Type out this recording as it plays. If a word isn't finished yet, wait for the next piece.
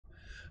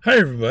Hi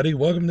everybody,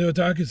 welcome to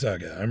Otaku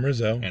Saga. I'm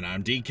Rizzo. And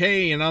I'm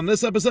DK, and on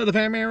this episode of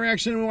Anime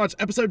Reaction, we watch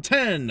episode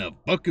 10 of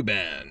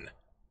BokuBen.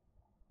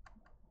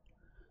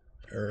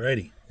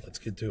 Alrighty, let's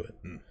get to it.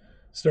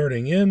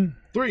 Starting in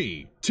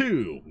 3,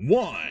 2,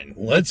 1,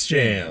 let's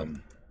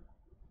jam.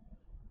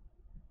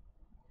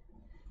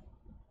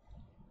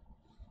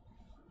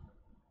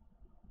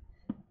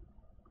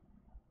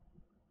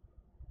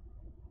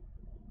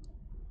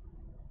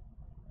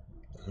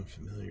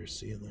 Unfamiliar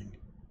ceiling.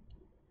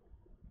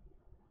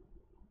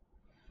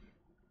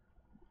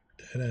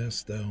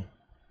 Deadass though.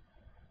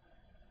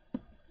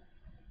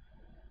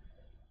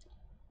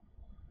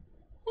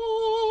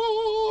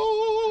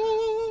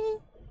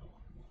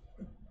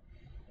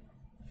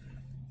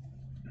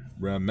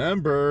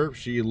 Remember,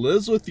 she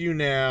lives with you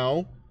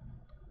now.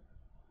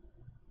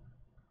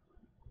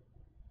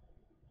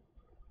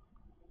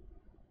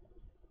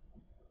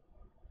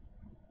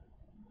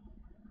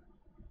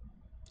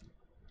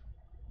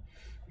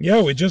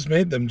 Yeah, we just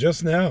made them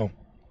just now.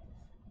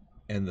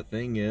 And the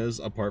thing is,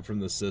 apart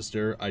from the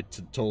sister, I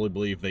totally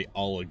believe they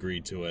all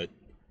agreed to it.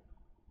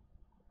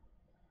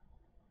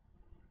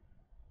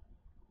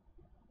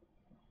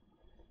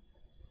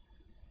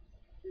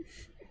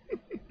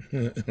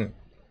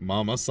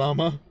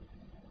 Mama-sama?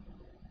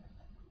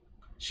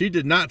 She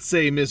did not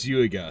say Miss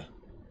Yuiga.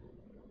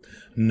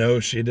 No,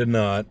 she did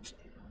not.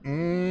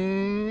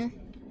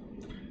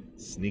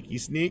 Sneaky,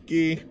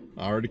 sneaky.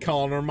 Already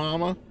calling her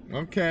mama?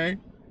 Okay.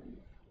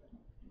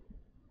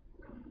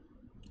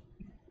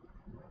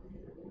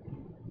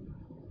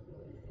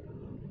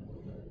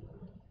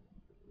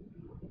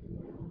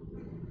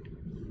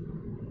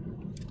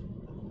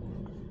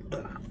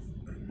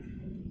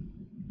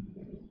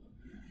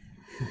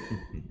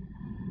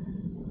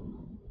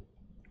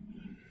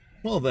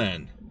 Well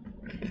then,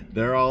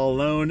 they're all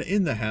alone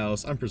in the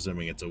house. I'm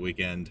presuming it's a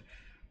weekend.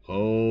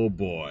 Oh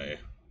boy.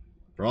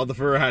 For all the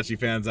Furuhachi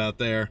fans out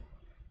there,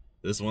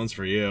 this one's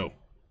for you.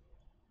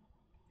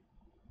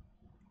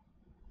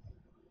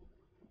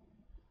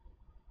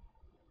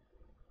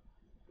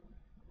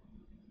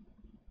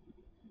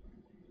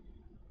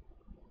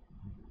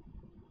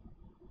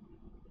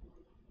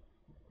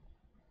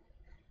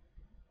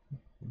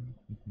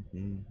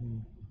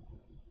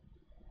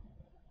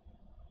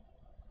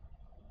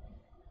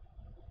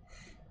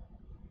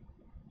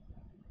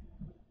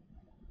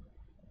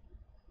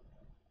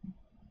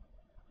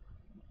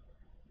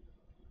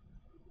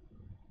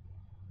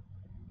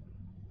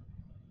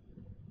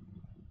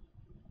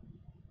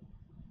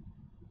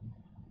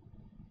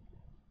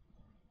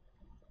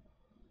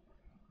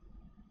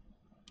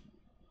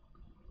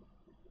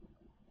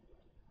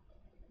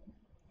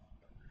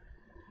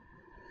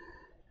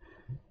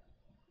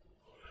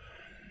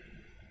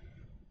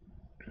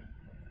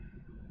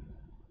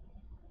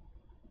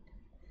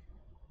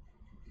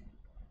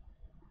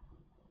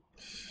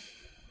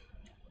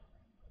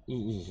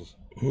 Ooh.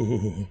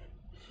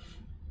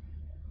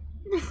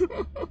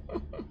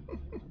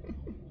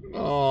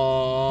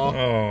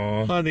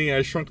 Aww. Honey,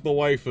 I shrunk the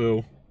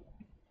waifu.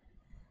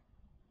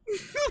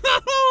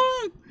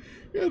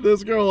 Yeah,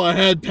 this girl a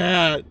head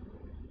pat.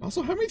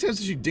 Also, how many times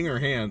did she ding her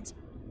hands?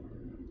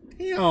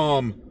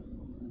 Damn.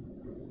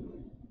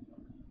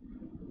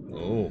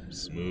 Oh,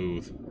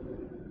 smooth.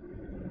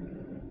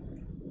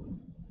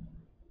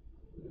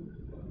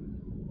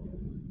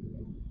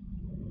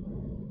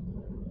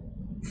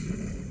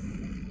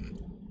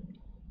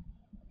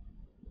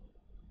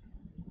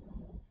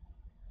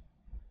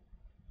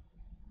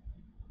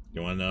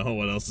 You want to know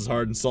what else is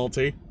hard and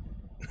salty?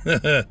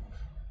 That's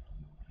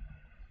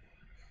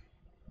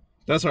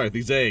right,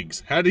 these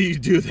eggs. How do you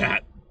do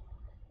that?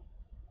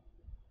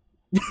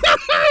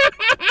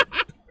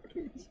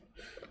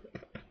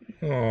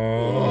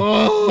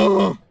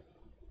 Aww.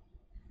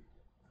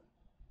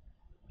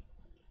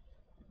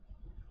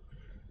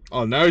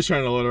 Oh, now he's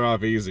trying to let her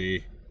off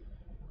easy.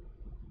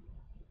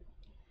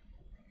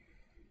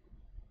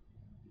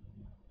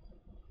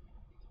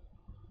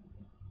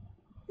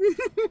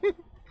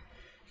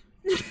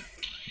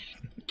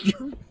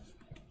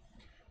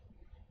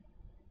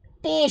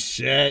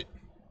 Bullshit.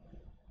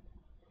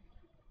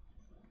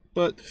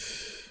 But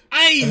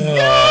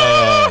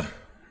oh,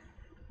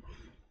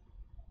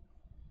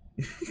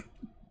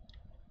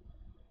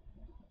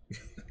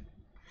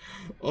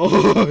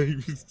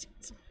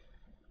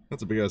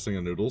 that's a big ass thing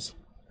of noodles.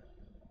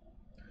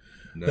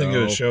 No. I think it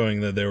was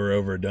showing that they were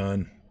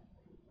overdone.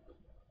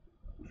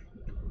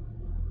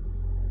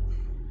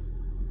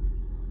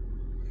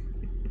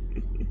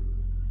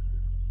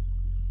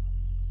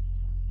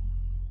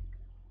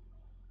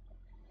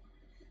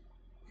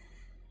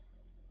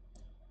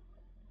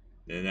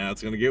 And now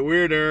it's gonna get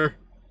weirder.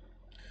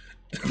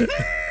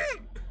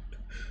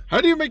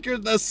 How do you make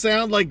a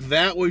sound like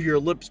that with your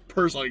lips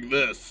pursed like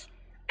this?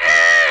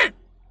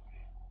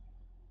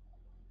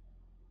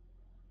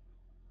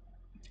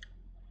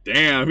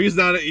 Damn, he's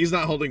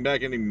not holding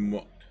back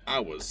anymore.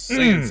 I was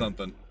saying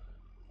something.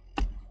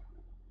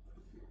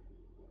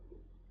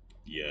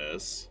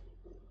 Yes.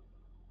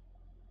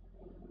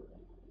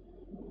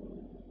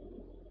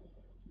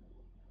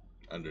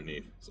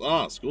 underneath.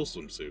 Ah, school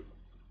swimsuit.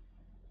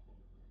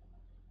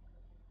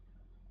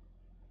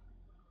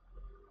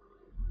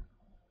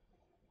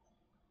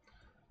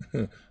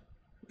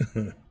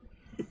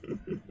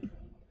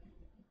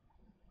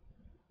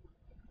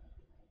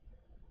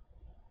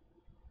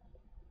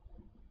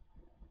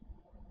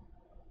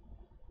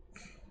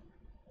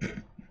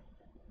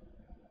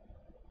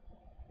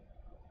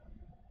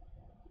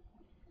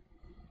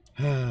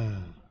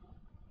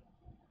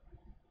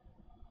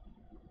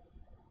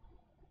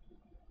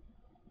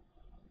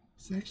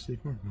 It's actually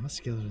more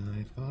muscular than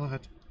I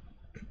thought.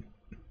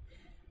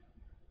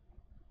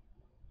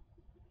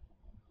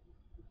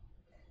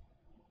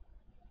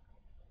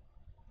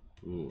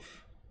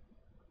 Oof.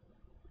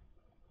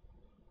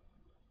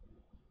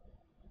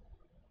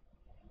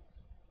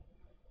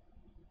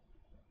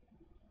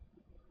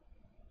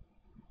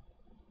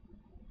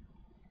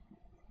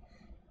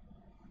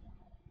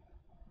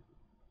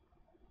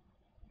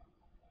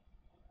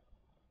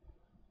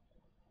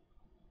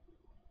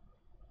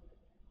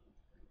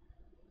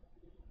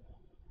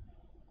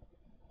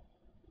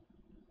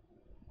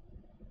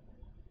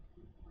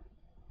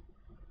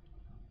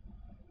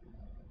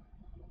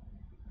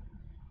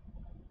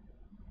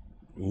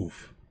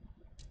 Oof.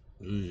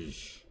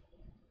 Eesh.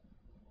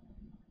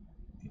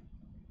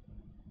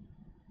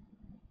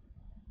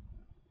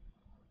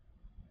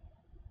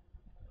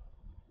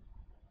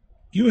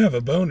 You have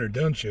a boner,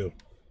 don't you?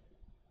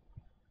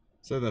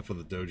 Say that for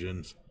the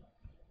dojins.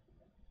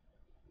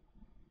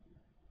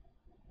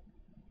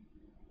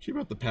 She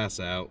about to pass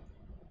out.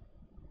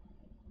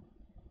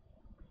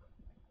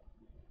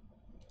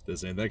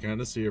 This ain't that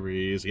kind of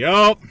series.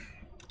 Yup!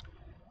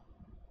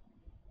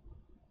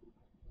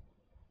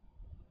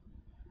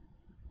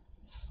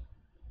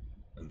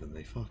 And then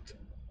they fucked.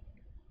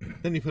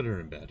 Then he put her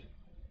in bed.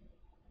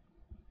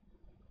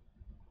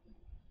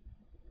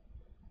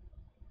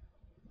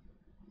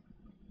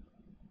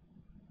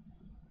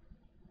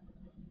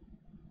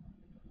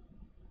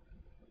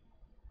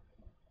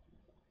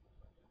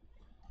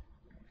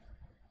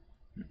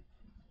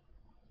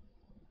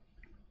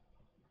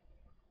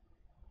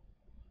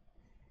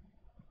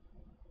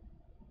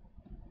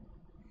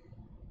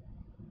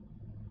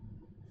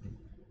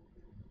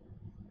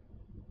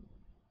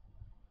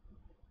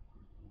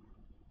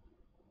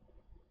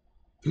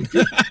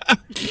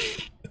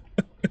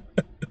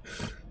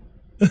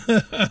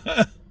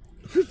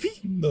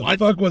 The What?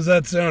 fuck was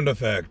that sound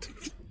effect?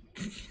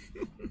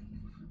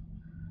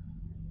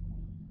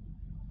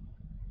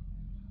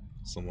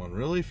 Someone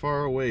really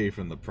far away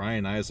from the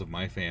prying eyes of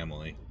my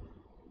family.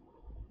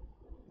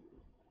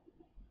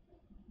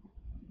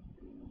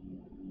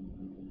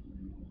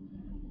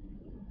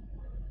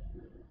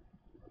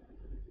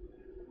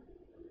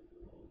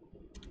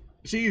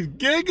 She's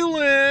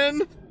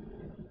giggling!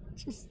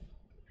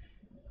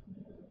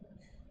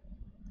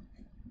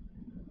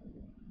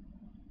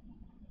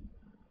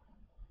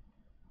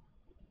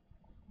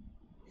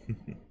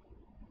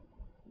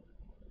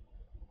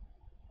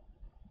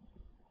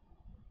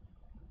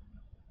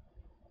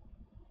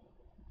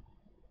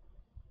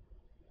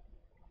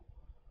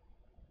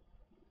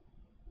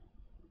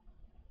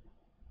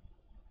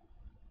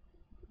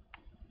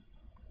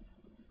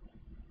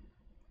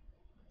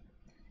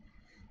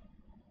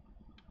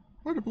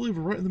 Hard to believe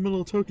we're right in the middle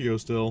of Tokyo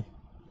still.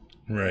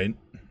 Right.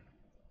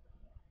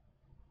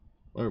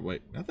 Or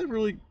wait, have they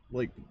really,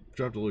 like,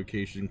 dropped a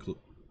location?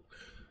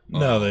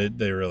 No,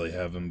 they really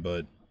haven't,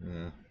 but...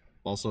 Yeah.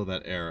 Also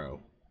that arrow.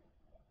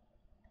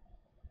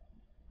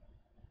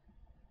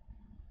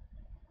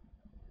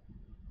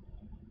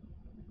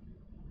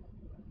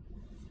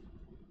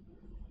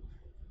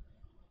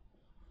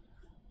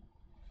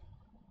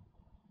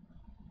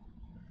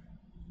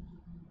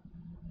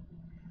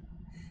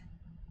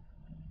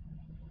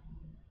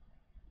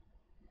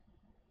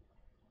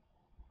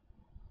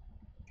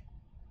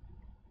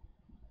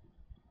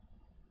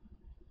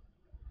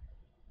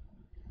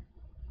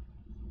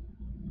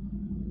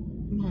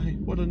 My,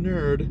 what a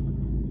nerd.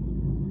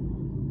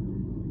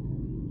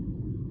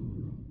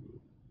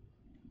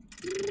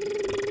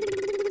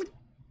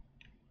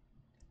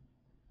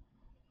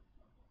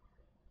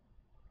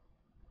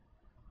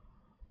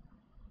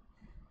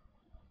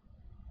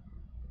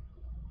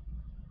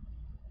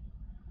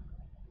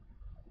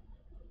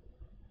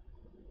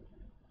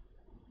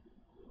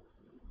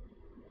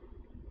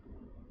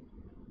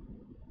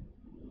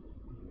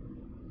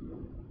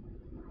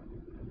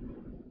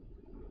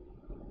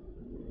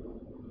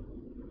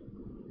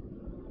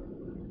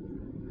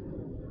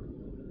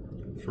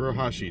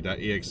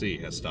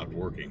 Furuhashi.exe has stopped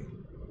working.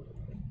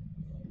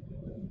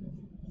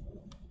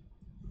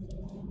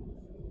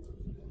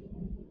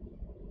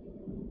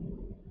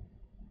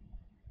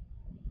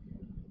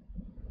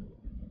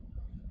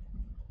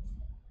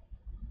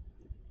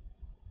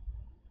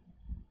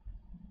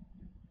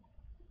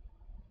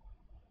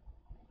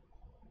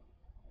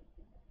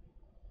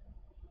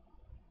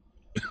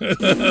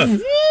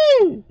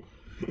 Woo!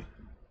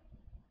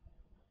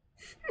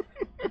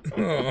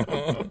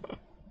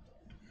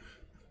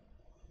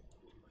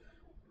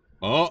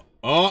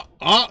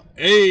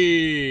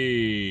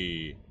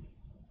 Hey!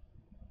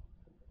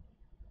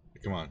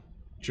 Come on.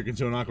 Chicken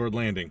to an awkward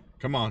landing.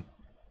 Come on.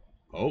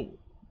 Oh.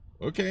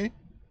 Okay.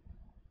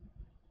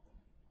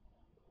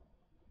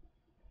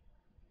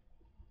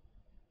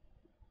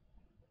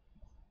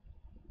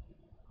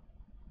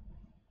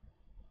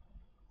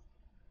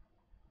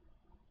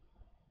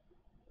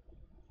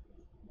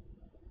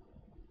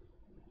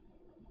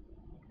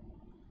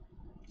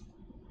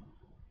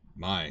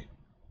 My.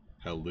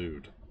 How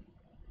lewd.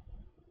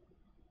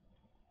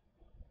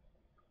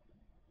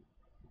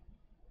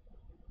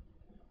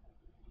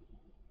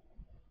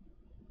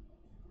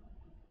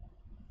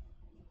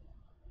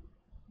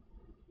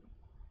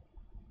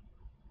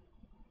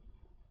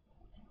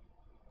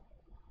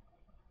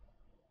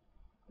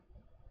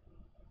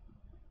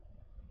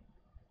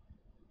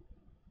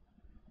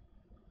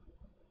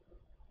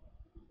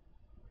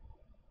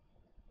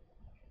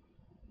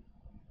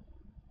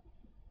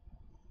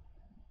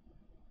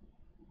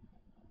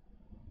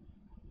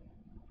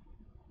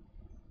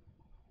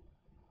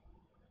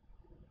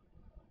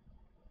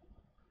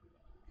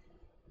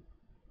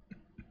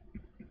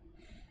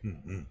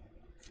 Mm-hmm.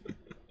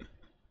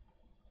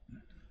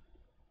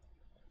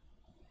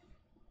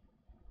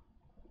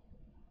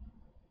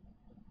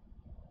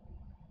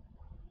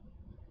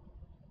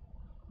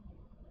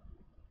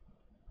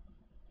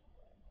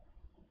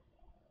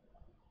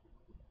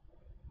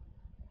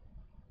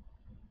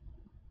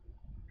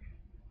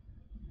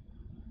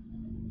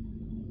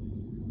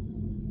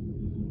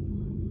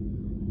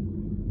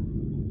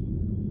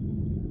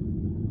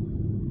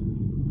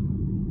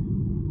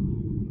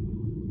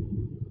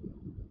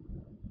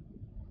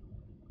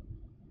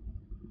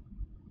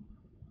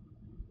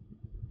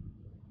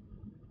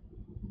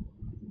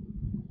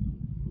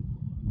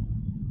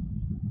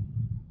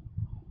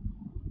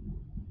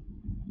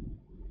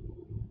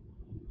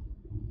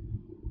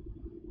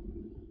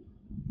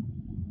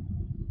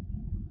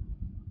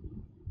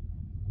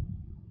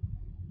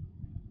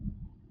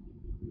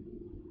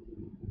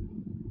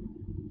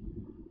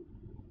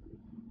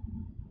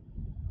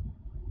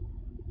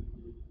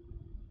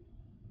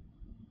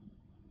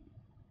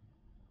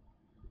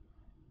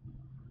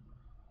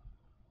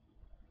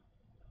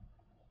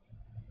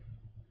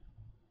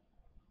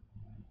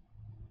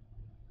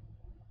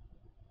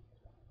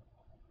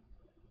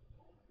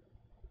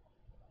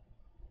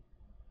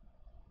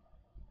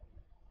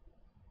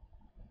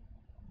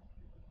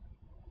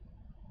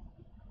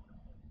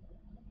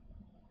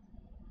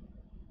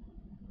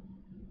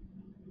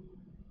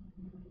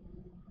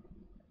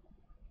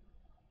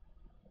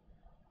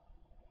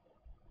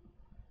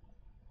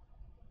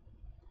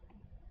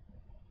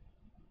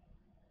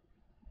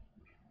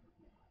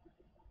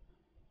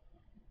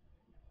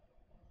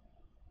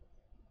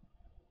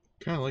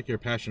 Kind of like your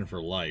passion for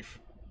life.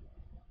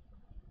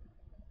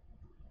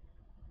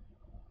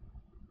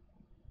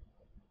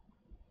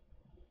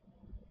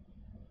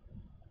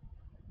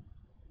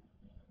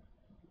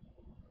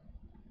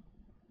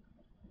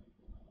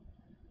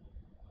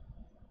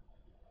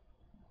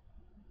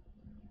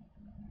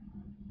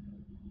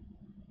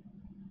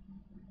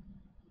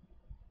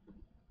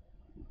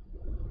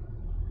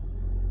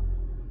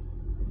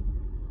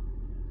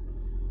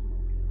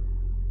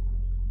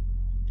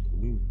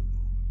 Ooh.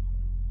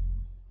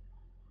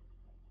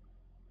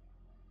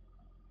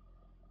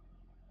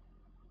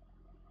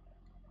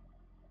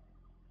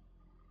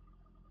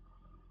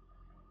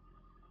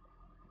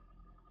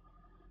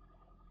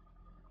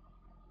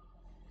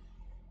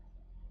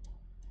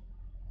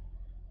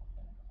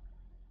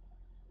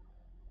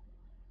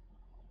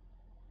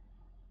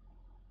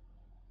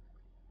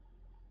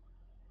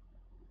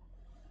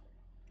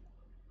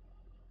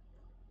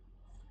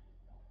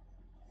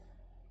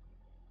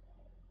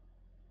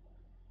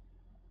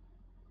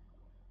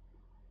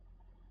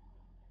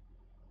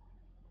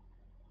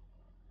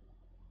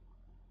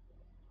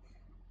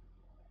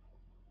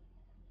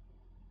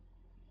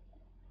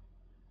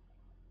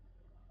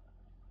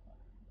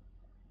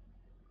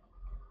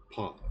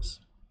 Pause.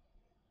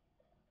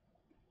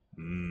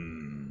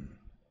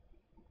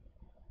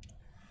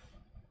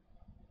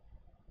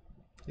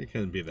 It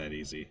couldn't be that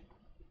easy.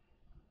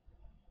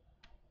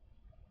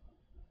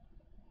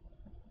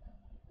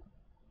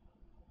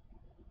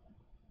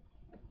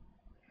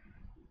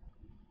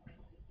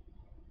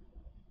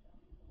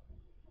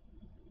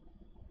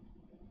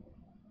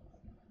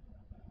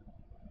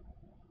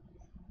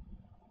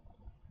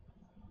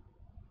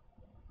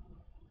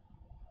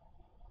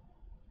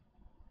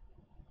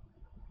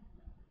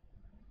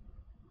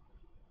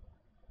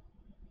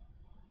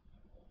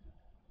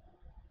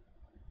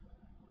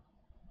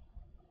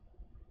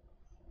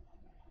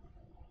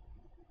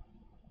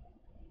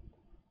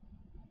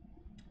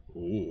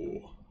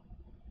 Ooh.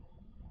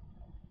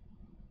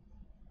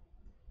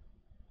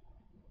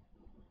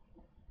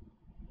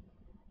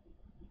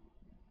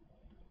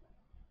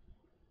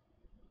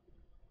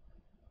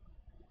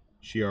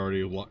 She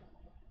already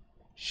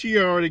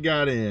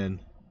got in.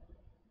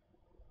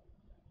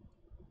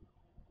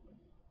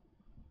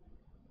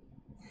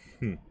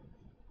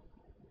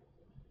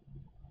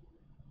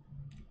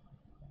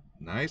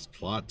 Nice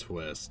plot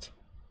twist.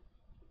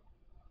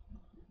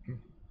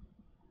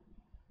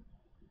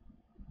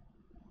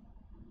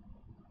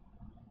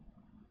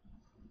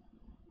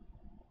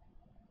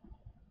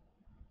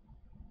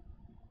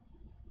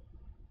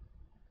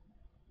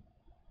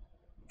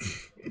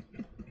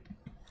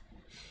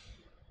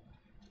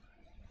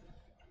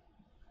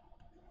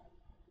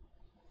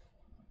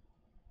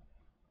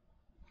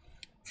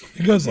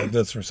 It goes like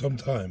this for some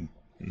time.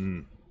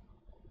 Mm.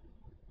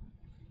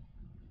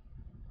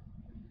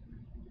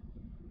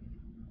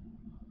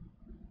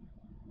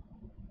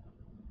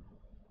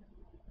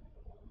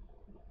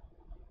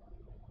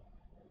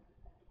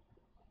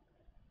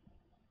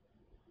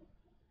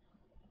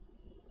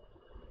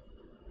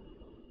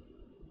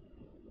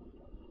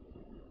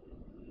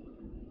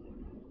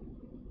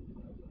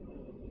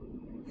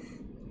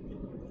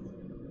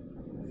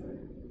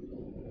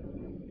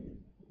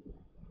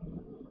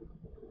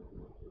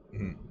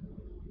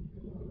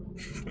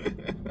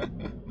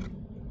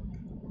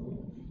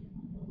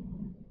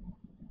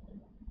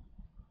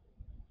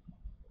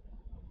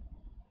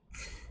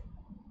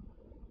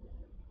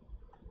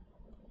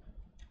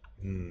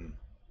 Hmm.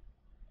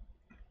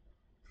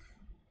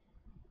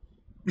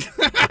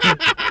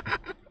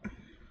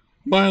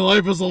 My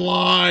life is a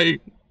lie.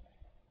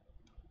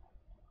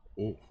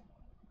 Oh.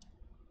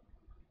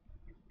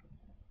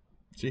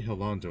 She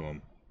held on to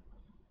him.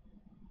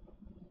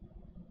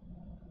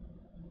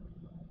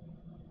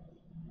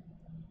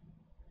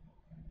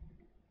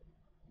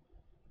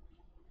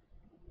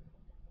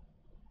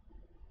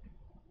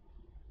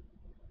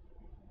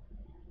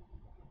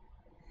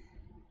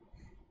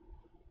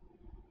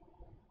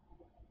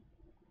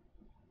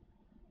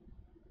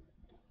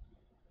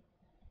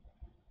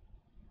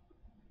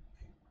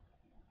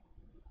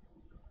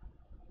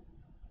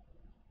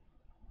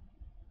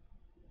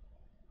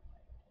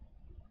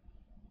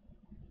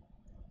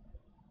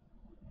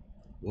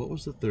 What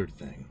was the third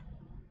thing?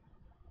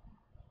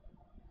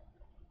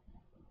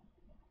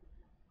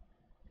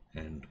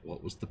 And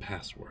what was the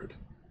password?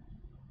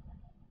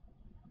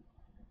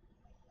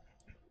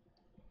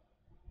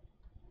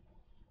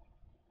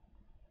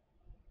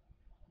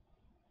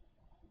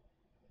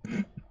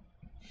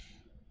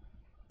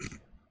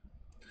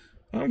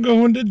 I'm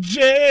going to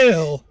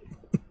jail.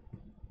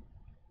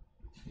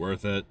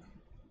 Worth it.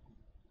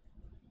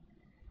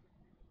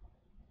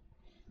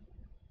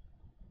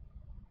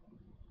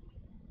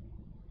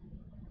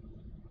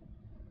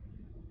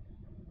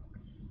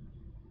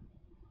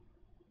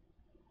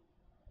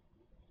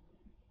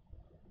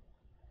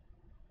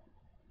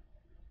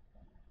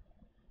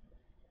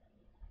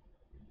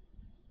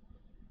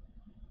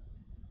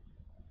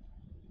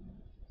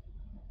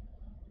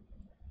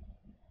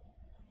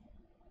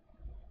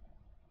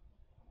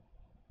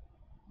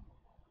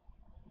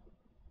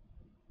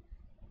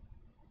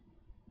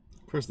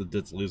 Of course the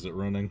ditz leaves it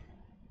running.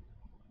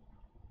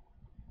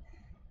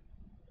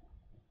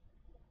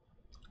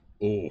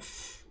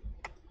 Oof.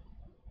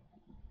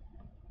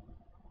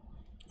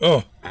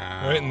 Oh,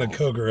 Ow. right in the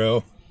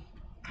Kogoro.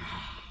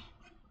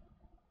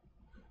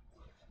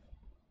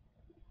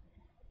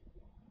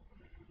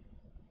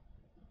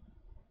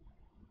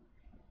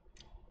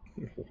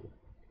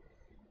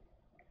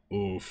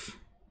 Oof.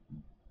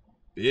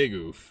 Big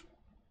oof.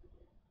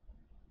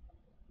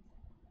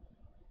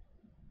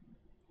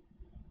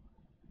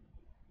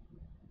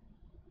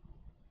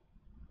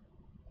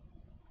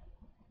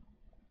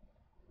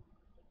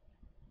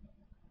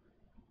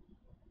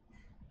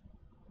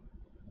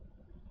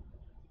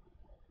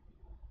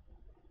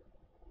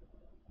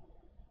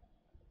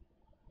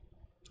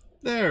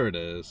 There it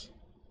is.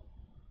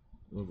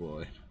 Oh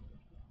boy.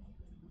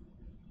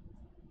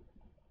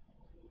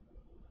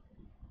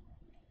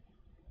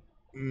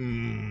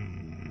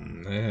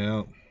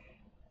 Yeah.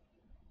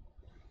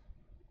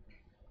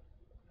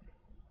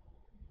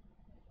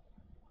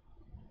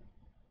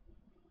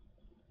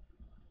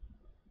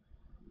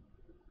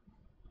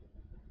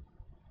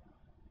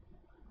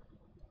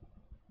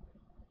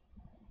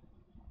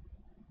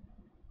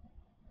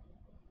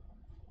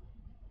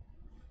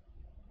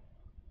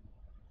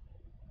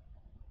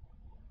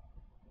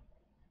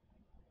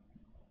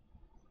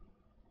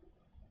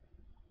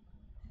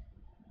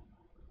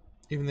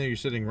 Even though you're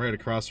sitting right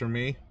across from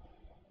me.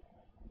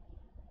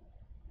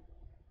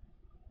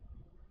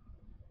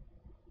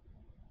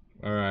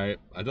 Alright.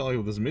 I don't like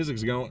where this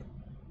music's going.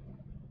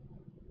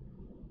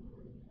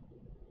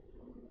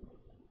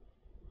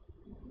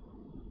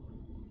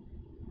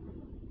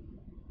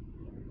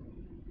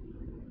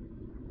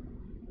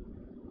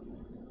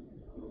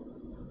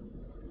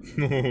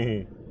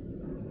 No.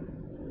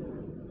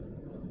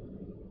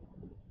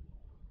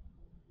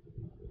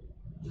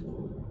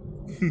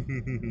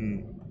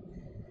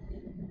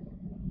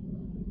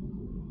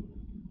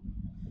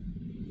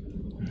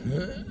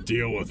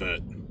 Deal with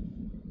it.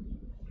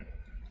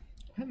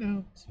 I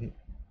know.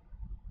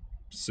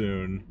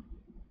 Soon.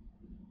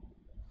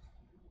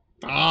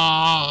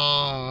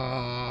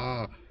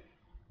 Ah!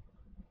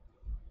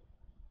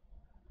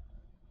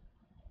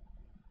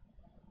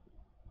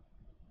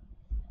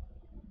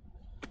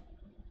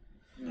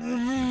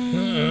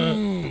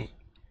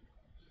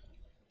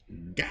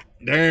 God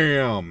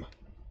damn!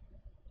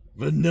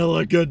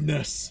 Vanilla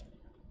goodness!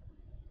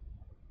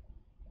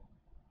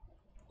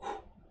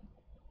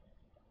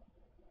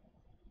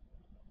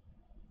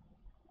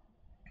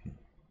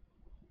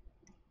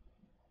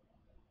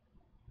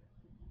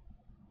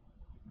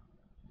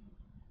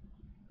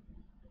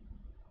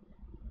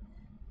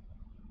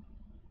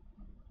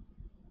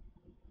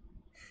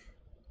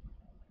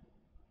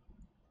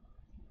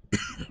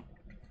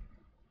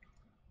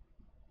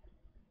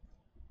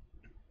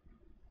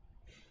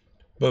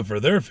 But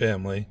for their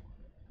family,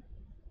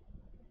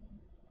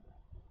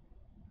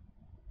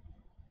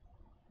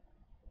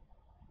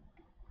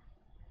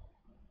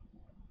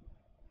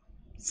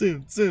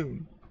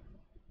 soon.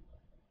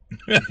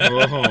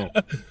 Oh.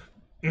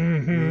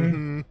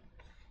 Mm-hmm.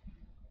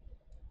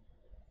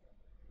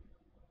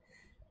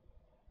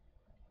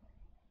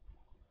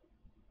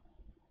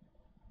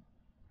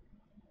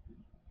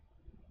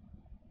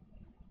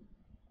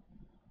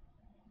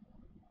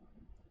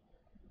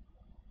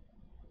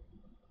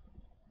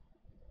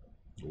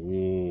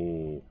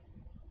 Ooh.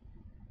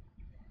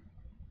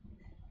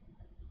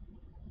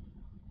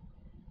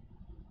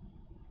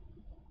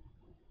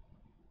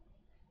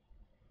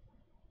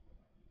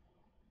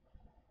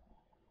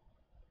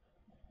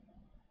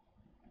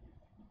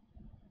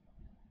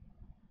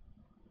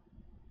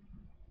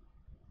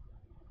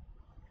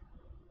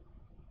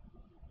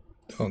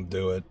 don't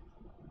do it.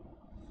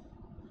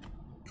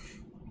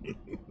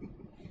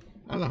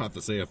 I don't have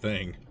to say a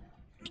thing.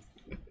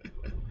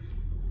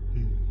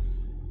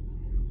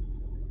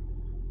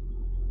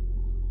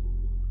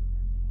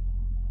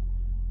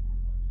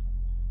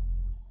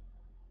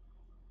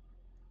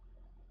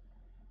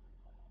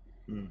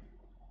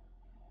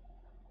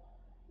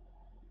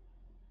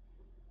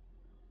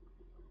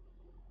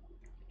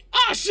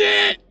 Oh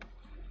shit!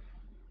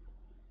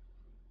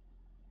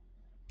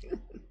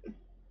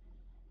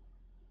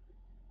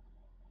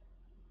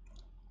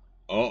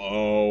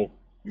 Uh-oh.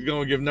 He's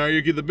gonna give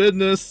Nariyuki the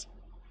business.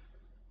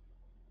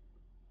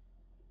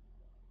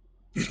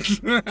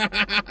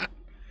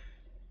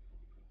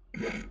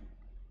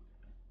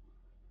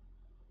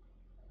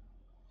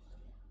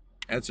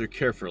 Answer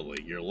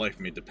carefully. Your life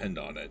may depend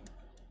on it.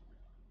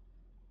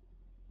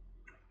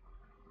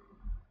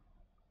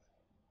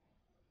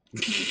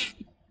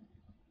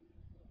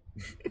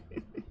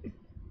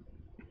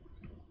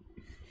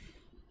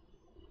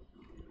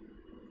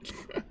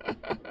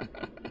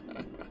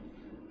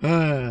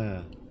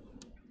 Ah.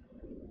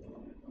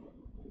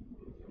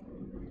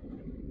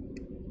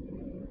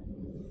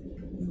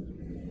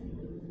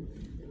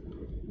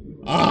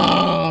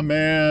 Oh,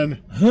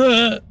 man.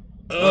 That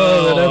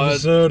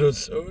episode was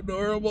so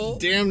adorable.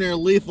 Damn near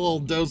lethal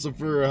dose of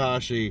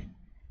Furuhashi.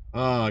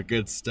 Ah,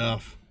 good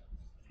stuff.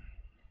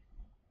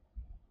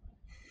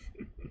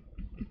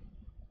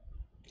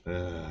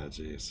 Ah,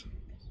 jeez.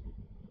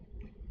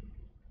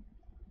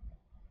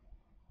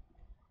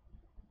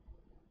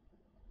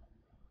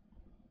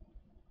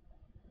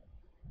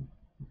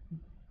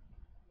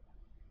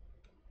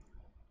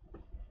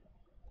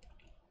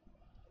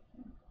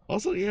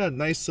 Also, yeah,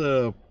 nice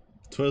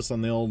twist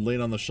on the old lean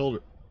on the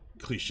shoulder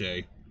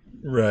cliche.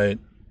 Right.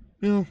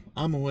 You know,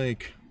 I'm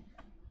awake.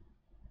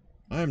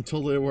 I am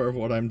totally aware of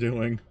what I'm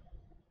doing.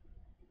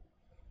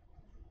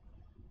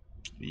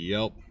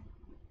 Yep.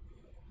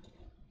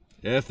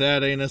 If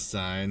that ain't a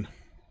sign.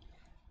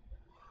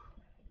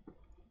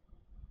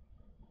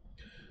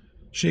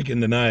 She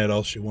can deny it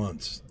all she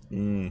wants.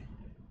 Well,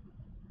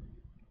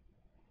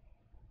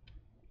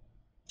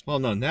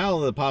 no, now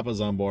that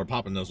Papa's on board,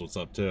 Papa knows what's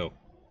up, too.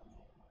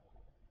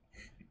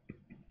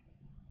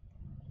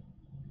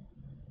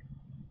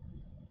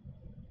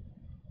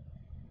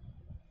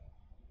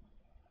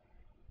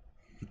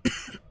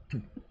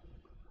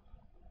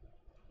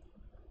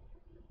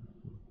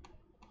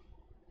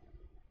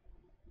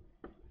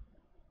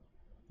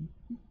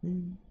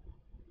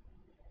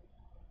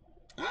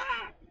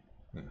 Ah!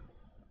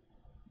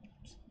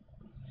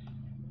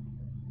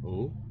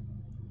 Oh.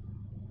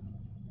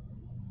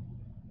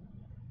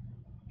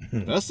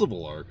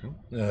 Festival arc, huh?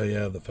 Oh,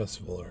 yeah, the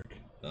festival arc.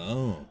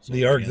 Oh. So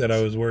the arc that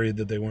I was worried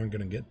that they weren't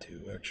going to get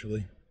to,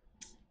 actually.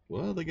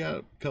 Well, they got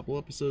a couple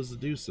episodes to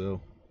do so.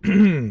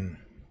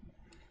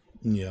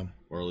 Yeah.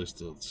 Or at least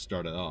to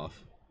start it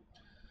off.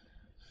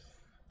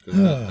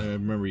 I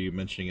remember you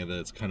mentioning it that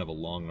it's kind of a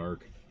long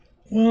arc.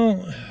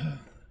 Well,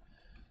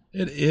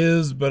 it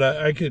is, but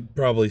I could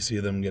probably see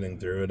them getting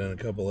through it in a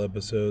couple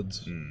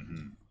episodes.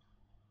 Mm-hmm.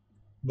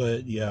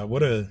 But yeah,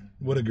 what a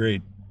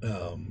great,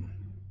 I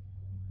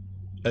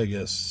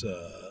guess,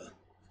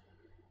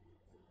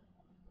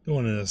 don't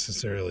want to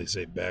necessarily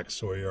say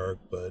backstory arc,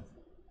 but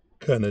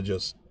kind of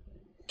just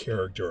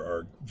character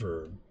arc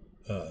for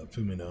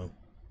Fumino.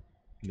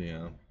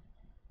 Yeah.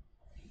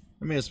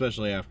 I mean,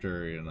 especially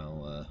after, you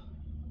know,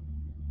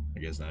 I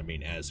guess not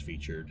being as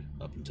featured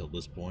up until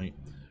this point.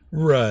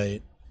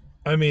 Right.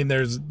 I mean,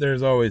 there's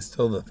always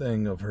still the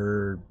thing of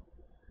her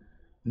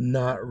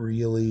not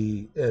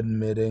really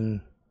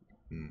admitting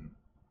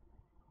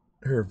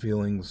her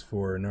feelings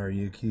for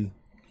Nariyuki.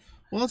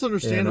 Well, that's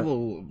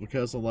understandable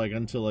because, like,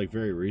 until like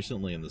very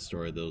recently in the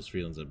story, those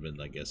feelings have been,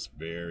 I guess,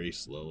 very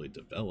slowly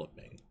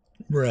developing.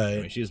 Right.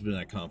 I mean, she's been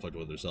at conflict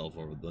with herself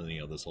over the, you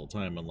know, this whole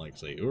time, unlike,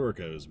 say,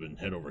 Uriko, who's been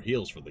head over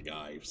heels for the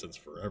guy since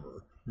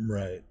forever.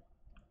 Right.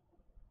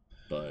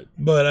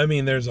 But I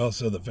mean, there's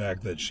also the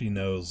fact that she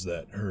knows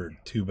that her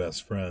two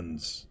best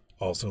friends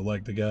also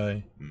like the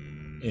guy,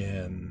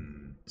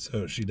 and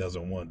so she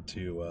doesn't want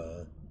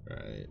to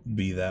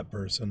be that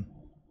person.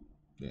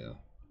 Yeah.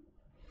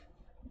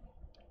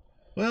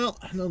 Well,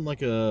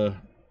 unlike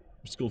a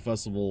school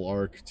festival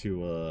arc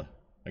to,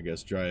 I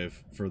guess,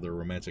 drive further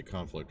romantic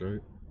conflict,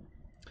 right?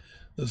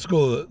 The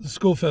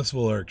school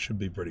festival arc should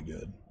be pretty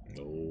good.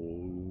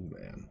 Oh,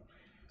 man.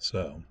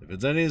 So, if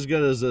it's any as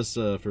good as this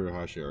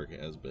Furuhashi arc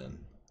has been,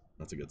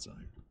 that's a good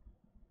sign.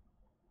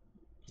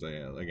 So,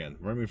 again,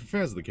 I mean, for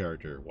fans of the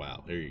character,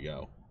 wow, here you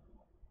go.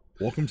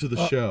 Welcome to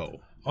the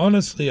show.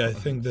 Honestly, I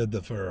think that the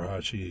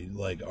Furuhashi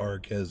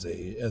arc as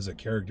a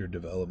character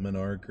development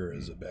arc or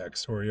as a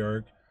backstory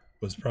arc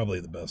was probably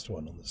the best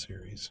one in the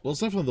series. Well, it's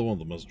definitely the one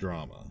with the most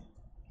drama.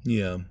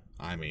 Yeah.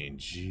 I mean,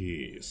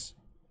 jeez.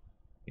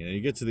 You know,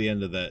 you get to the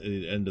end of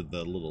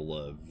the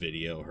little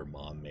video her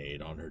mom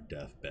made on her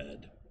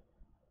deathbed,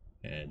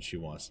 and she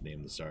wants to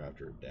name the star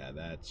after her dad.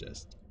 That's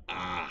just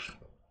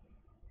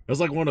It was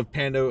like one of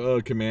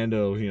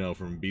Commando, you know,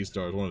 from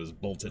Beastars. One of his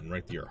bolts hitting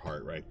right to your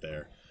heart, right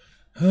there.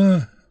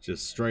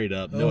 Just straight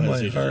up, no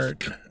hesitation. My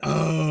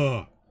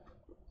heart.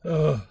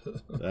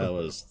 That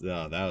was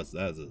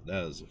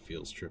a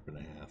feels trip and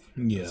a half.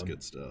 Yeah, that's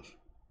good stuff.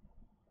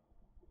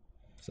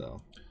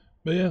 So,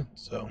 but yeah,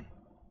 so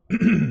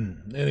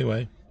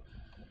anyway,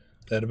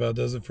 that about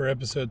does it for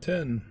episode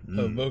 10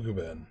 of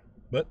BokuBen.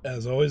 But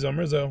as always, I'm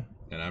Rizzo,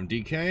 and I'm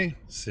DK.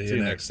 See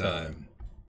you next time.